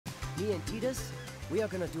Me and Titus, we are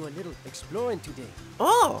gonna do a little exploring today.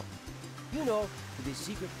 Oh. You know, to the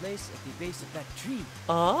secret place at the base of that tree.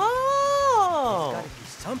 Oh. There's gotta be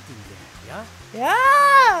something there,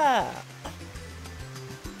 yeah? Yeah.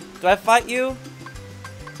 Do I fight you?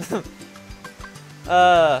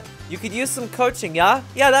 You could use some coaching, yeah?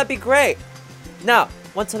 Yeah, that'd be great. Now,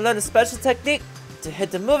 want to learn a special technique? To hit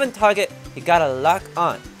the moving target, you gotta lock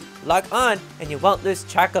on. Lock on, and you won't lose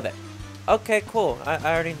track of it. Okay, cool. I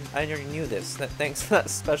already knew this. Thanks for that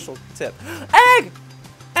special tip. Egg!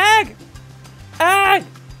 Egg! Egg!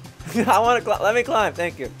 I want to let me climb.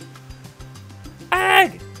 Thank you.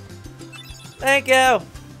 Egg! Thank you.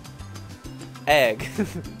 Egg.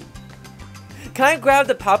 Can I grab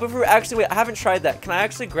the papa fruit? Actually, wait, I haven't tried that. Can I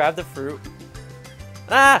actually grab the fruit?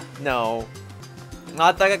 Ah, no.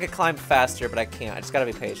 I thought I could climb faster, but I can't. I just gotta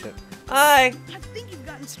be patient. Hi. I think you've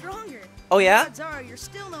gotten stronger. Oh yeah? Odds are you're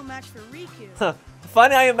still no match for Riku. Huh.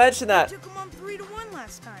 Funny how you mentioned that. You took him on 3-1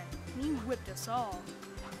 last time. He whipped us all.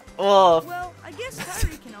 Well, I guess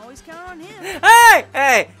Tyree can always count on him.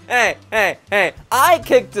 Hey! I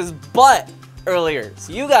kicked his butt earlier,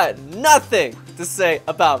 so you got nothing to say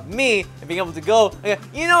about me and being able to go. Okay,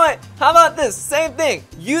 you know what? How about this? Same thing.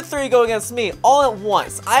 You three go against me all at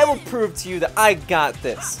once. I will prove to you that I got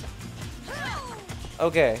this.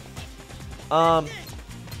 Okay.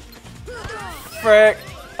 Frick.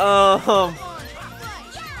 I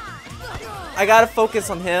gotta focus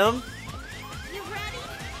on him.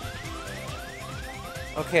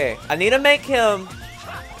 Okay, I need to make him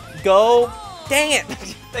go. Dang it!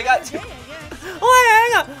 They got two.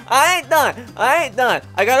 Oh, hang on! I ain't done.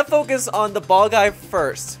 I gotta focus on the ball guy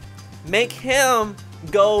first. Make him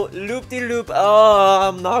go loop-de-loop. Oh,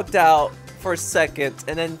 I'm knocked out for a second,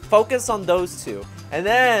 and then focus on those two, and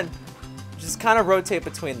then just kind of rotate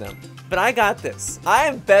between them. But I got this. I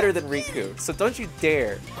am better than Riku, so don't you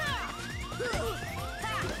dare.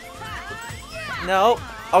 No.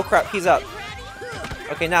 Oh crap, he's up.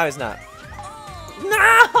 Okay, now he's not.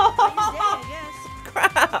 No!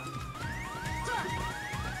 Crap!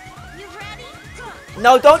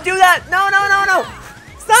 No, don't do that! No!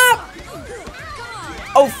 Stop!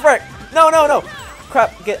 Oh frick! No!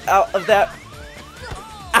 Crap, get out of that.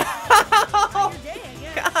 Ow!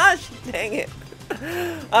 Gosh, dang it.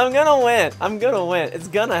 I'm gonna win. It's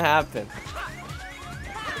gonna happen.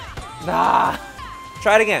 Nah.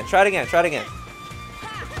 Try it again.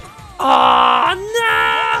 Oh,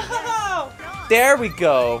 no! There we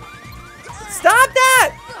go. Stop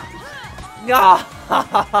that! No.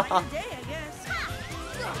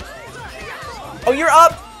 Oh, you're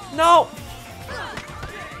up. No.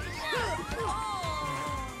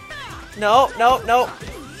 No.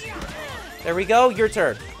 There we go. Your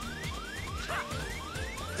turn.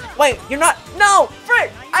 Wait, you're not. No,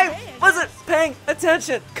 frick! I wasn't paying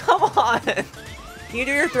attention. Come on. Can you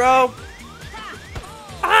do your throw?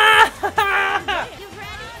 Ah!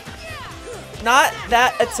 Not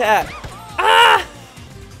that attack. Ah!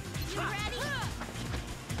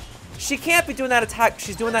 She can't be doing that attack.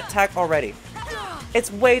 She's doing that attack already.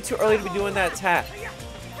 It's way too early to be doing that attack.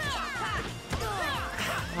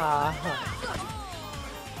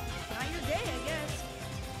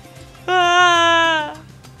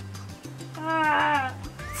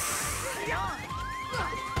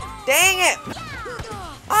 Dang it!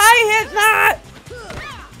 I hit that!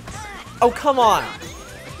 Oh, come on.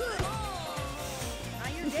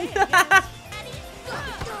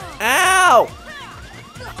 Ow!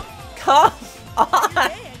 Come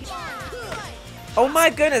on! Oh my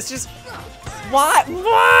goodness, just... What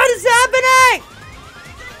is happening?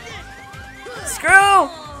 Screw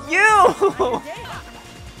you!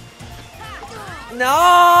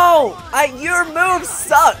 No! Your move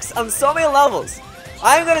sucks on so many levels.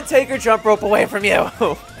 I'm gonna take your jump rope away from you.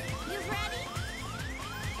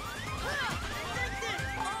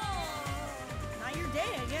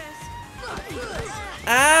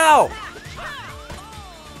 Ow!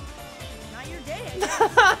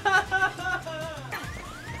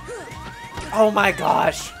 Oh my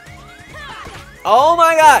gosh! Oh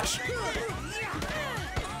my gosh!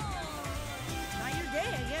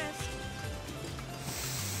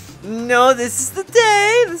 No, this is the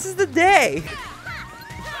day! This is the day!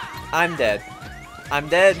 I'm dead. I'm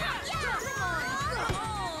dead.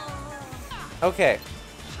 Okay.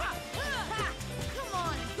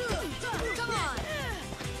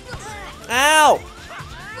 Ow!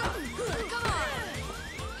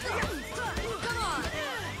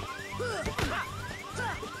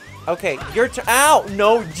 Okay, your turn. Ow!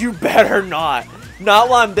 No, you better not. Not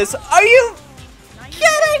while I'm this. Are you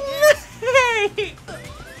kidding me?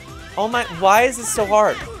 Oh my, why is this so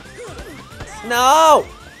hard? No!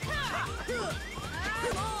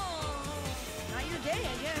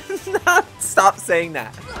 Stop saying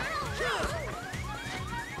that.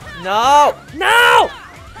 No! No!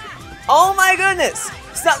 Oh my goodness!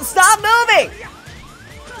 Stop moving!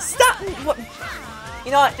 Stop! What?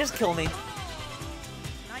 You know what? Just kill me.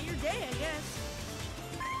 Not your day, I guess.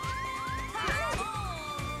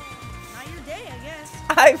 Not your day, I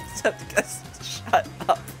guess. Shut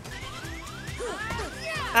up.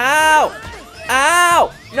 Ow!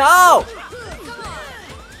 Ow! No!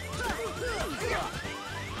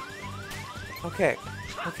 Okay.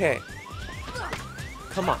 Okay.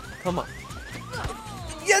 Come on. Come on.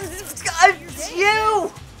 Yes, it's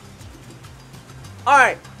you!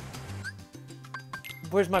 Alright.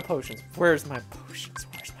 Where's my potions? Where's my potions?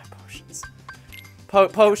 Where's my potions?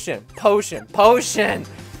 Potion. Potion. Potion.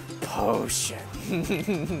 Potion.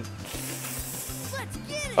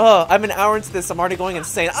 Oh, I'm an hour into this. I'm already going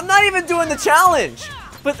insane. I'm not even doing the challenge.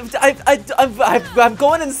 But I'm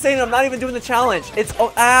going insane. I'm not even doing the challenge. It's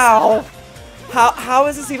ow. How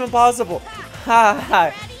is this even possible?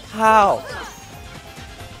 How?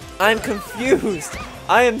 I'm confused.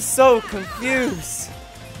 I am so confused.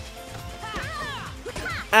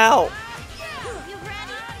 Ow.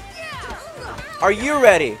 Are you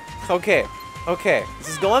ready? Okay. Okay. This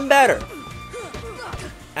is going better.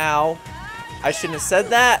 Ow. I shouldn't have said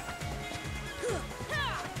that.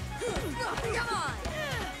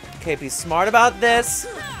 Okay, be smart about this.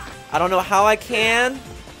 I don't know how I can.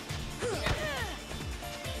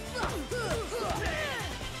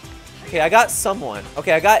 Okay, I got someone.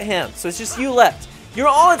 Okay, I got him. So it's just you left. You're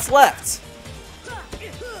all that's left.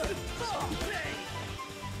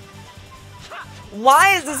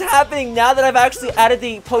 Why is this happening now that I've actually added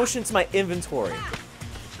the potion to my inventory?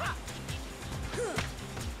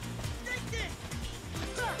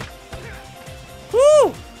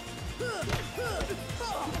 Woo!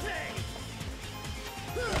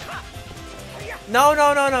 No,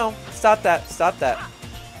 no, no, no. Stop that. Stop that.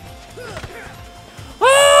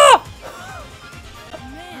 Ah!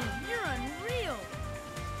 Man, you're unreal.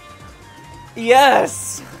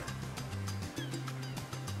 Yes!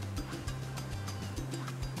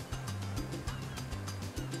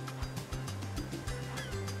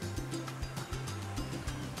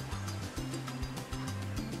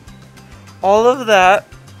 All of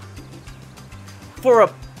that for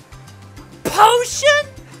a potion?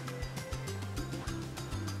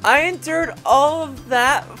 I endured all of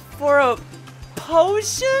that for a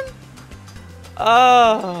potion?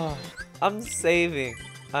 Oh, I'm saving.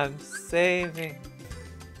 I'm saving.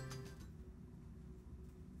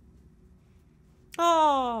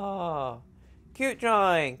 Oh, cute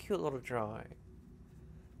drawing. Cute little drawing.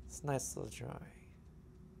 It's a nice little drawing.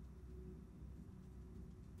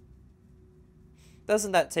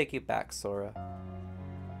 Doesn't that take you back, Sora?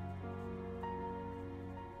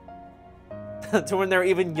 To when they're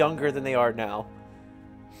even younger than they are now.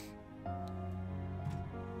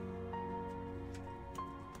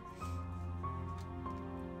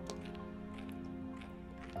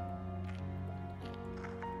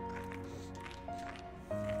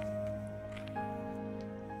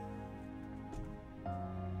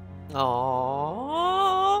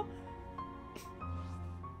 Aww.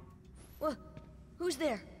 What? Who's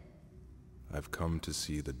there? I've come to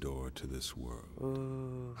see the door to this world.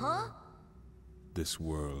 Ooh. Huh? This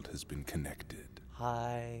world has been connected.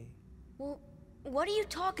 Hi. Well, what are you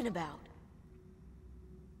talking about?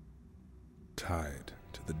 Tied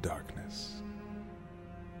to the darkness.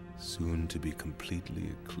 Soon to be completely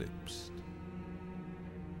eclipsed.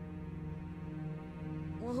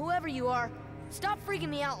 Well, whoever you are, stop freaking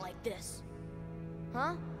me out like this.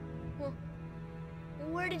 Huh? Well,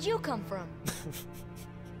 where did you come from?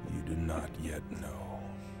 You do not yet know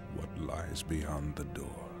what lies beyond the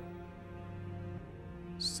door.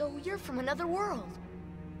 So you're from another world.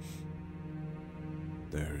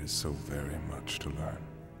 There is so very much to learn.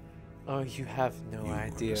 Oh, you have no You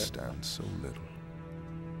idea. understand so little.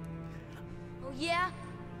 Oh yeah?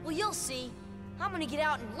 Well, you'll see. I'm gonna get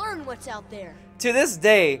out and learn what's out there. To this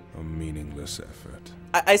day, A meaningless effort.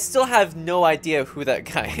 I still have no idea who that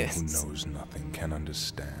guy Who is. knows nothing can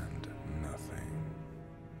understand nothing.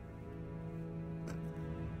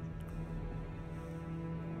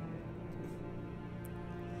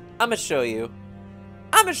 I'm gonna show you.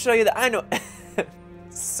 I'm gonna show you that I know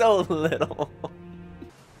so little.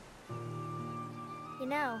 You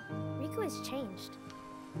know, Riku has changed.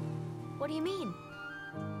 What do you mean?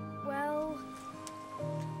 Well,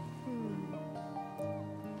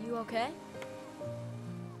 You okay?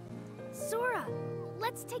 Sora,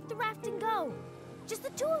 let's take the raft and go. Just the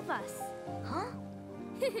two of us. Huh?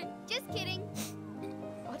 Just kidding.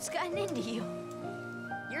 What's gotten into you?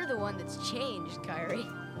 You're the one that's changed, Kairi.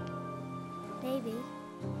 Maybe.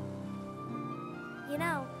 You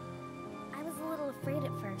know, I was a little afraid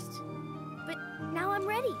at first. But now I'm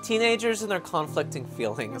ready. Teenagers and their conflicting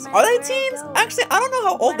feelings. No Are they matter where I teens? go, Actually, I don't know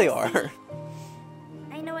how old what they I see, are.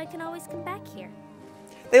 I know I can always come back here.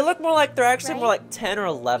 They look more like they're actually more Right? like 10 or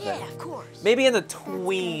 11. Yeah, of course. Maybe in the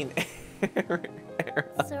tween era.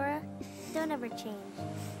 Sora, don't ever change.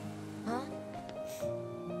 Huh?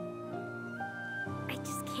 I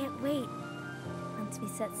just can't wait. Once we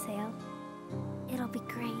set sail, it'll be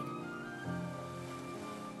great.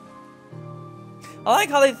 I like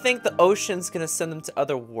how they think the ocean's gonna send them to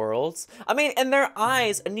other worlds. I mean, in their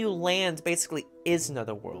eyes, a new land basically is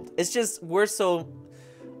another world. It's just, we're so,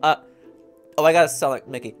 oh, I gotta sound like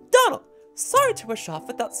Mickey. Donald, sorry to rush off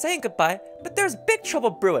without saying goodbye, but there's big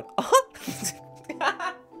trouble brewing.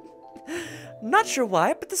 Not sure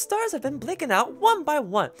why, but the stars have been blinking out one by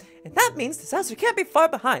one, and that means disaster can't be far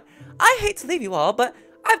behind. I hate to leave you all, but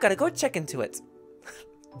I've gotta go check into it.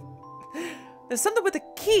 There's something with a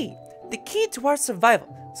key. The key to our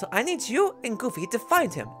survival. So I need you and Goofy to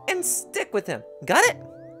find him and stick with him. Got it?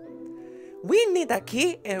 We need that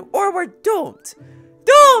key or we're doomed.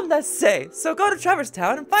 Doomed, I say. So go to Traverse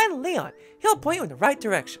Town and find Leon. He'll point you in the right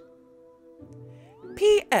direction.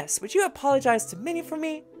 P.S. Would you apologize to Minnie for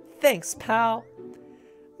me? Thanks, pal.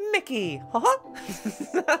 Mickey. Huh?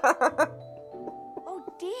 Oh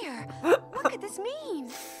dear, what could this mean?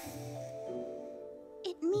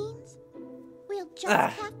 It means we'll just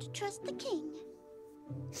have to trust the king.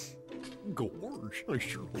 Gosh, I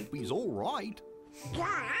sure hope he's all right.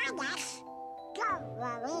 Gosh, don't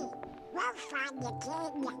worry. We'll find the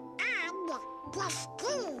king and this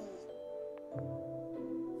key.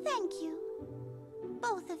 Thank you,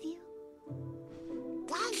 both of you.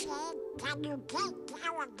 Daisy, can you take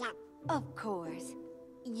care of them? Of course.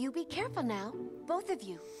 You be careful now, both of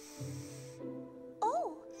you.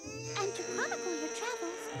 Oh, and to chronicle your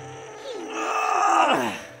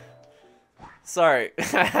travels, Sorry,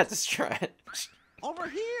 I had to stretch. Over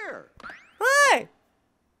here. Hi.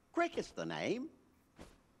 Cricket's the name.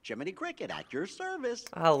 Jiminy Cricket at your service.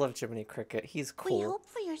 I love Jiminy Cricket. He's cool. we hope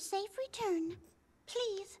for your safe return.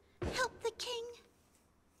 Please help the king.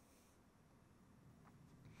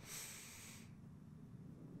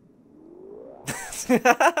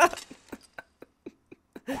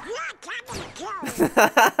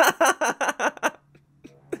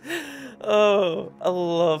 Oh, I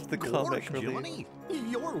love the comic Gosh, relief. Johnny,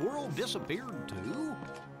 your world disappeared too?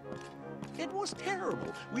 It was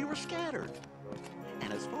terrible. We were scattered.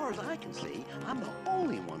 And as far as I can see, I'm the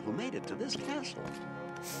only one who made it to this castle.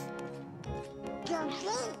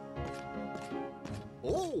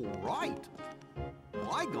 Oh, right.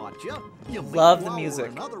 I gotcha. You mean Love the while we're music.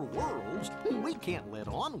 in other worlds, we can't let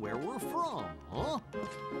on where we're from, huh?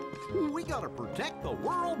 We gotta protect the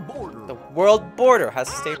world border. The world border has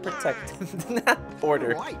to stay protected.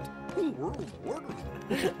 Border. Right. World border.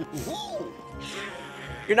 Whoa.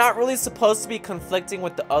 You're not really supposed to be conflicting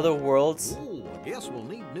with the other worlds Oh, I guess we'll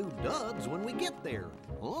need new duds when we get there,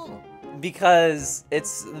 huh? because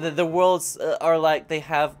it's the worlds are like they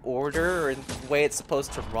have order or the way it's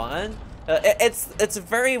supposed to run. It's a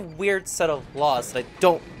very weird set of laws that I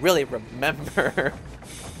don't really remember.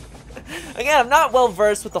 Again, I'm not well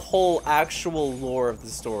versed with the whole actual lore of the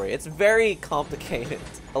story. It's very complicated,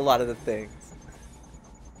 a lot of the things.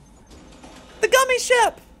 The gummy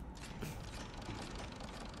ship!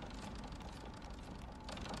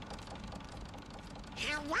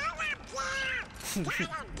 Hello up there! Gotta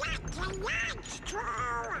get to lunch, Drew!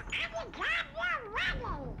 I'm glad you're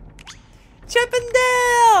ready!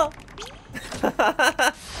 Chippendale!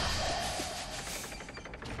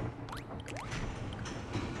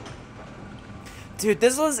 Dude,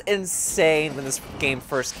 this was insane when this game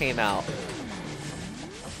first came out.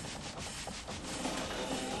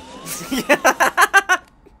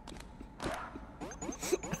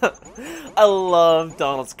 I love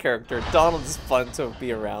Donald's character. Donald is fun to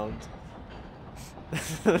be around.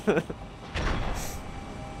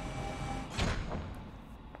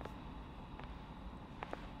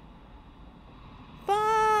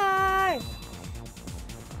 Bye!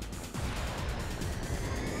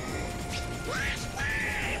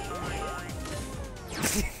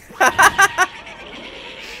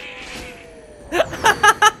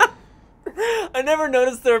 I never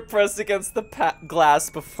noticed they were pressed against the glass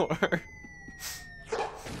before.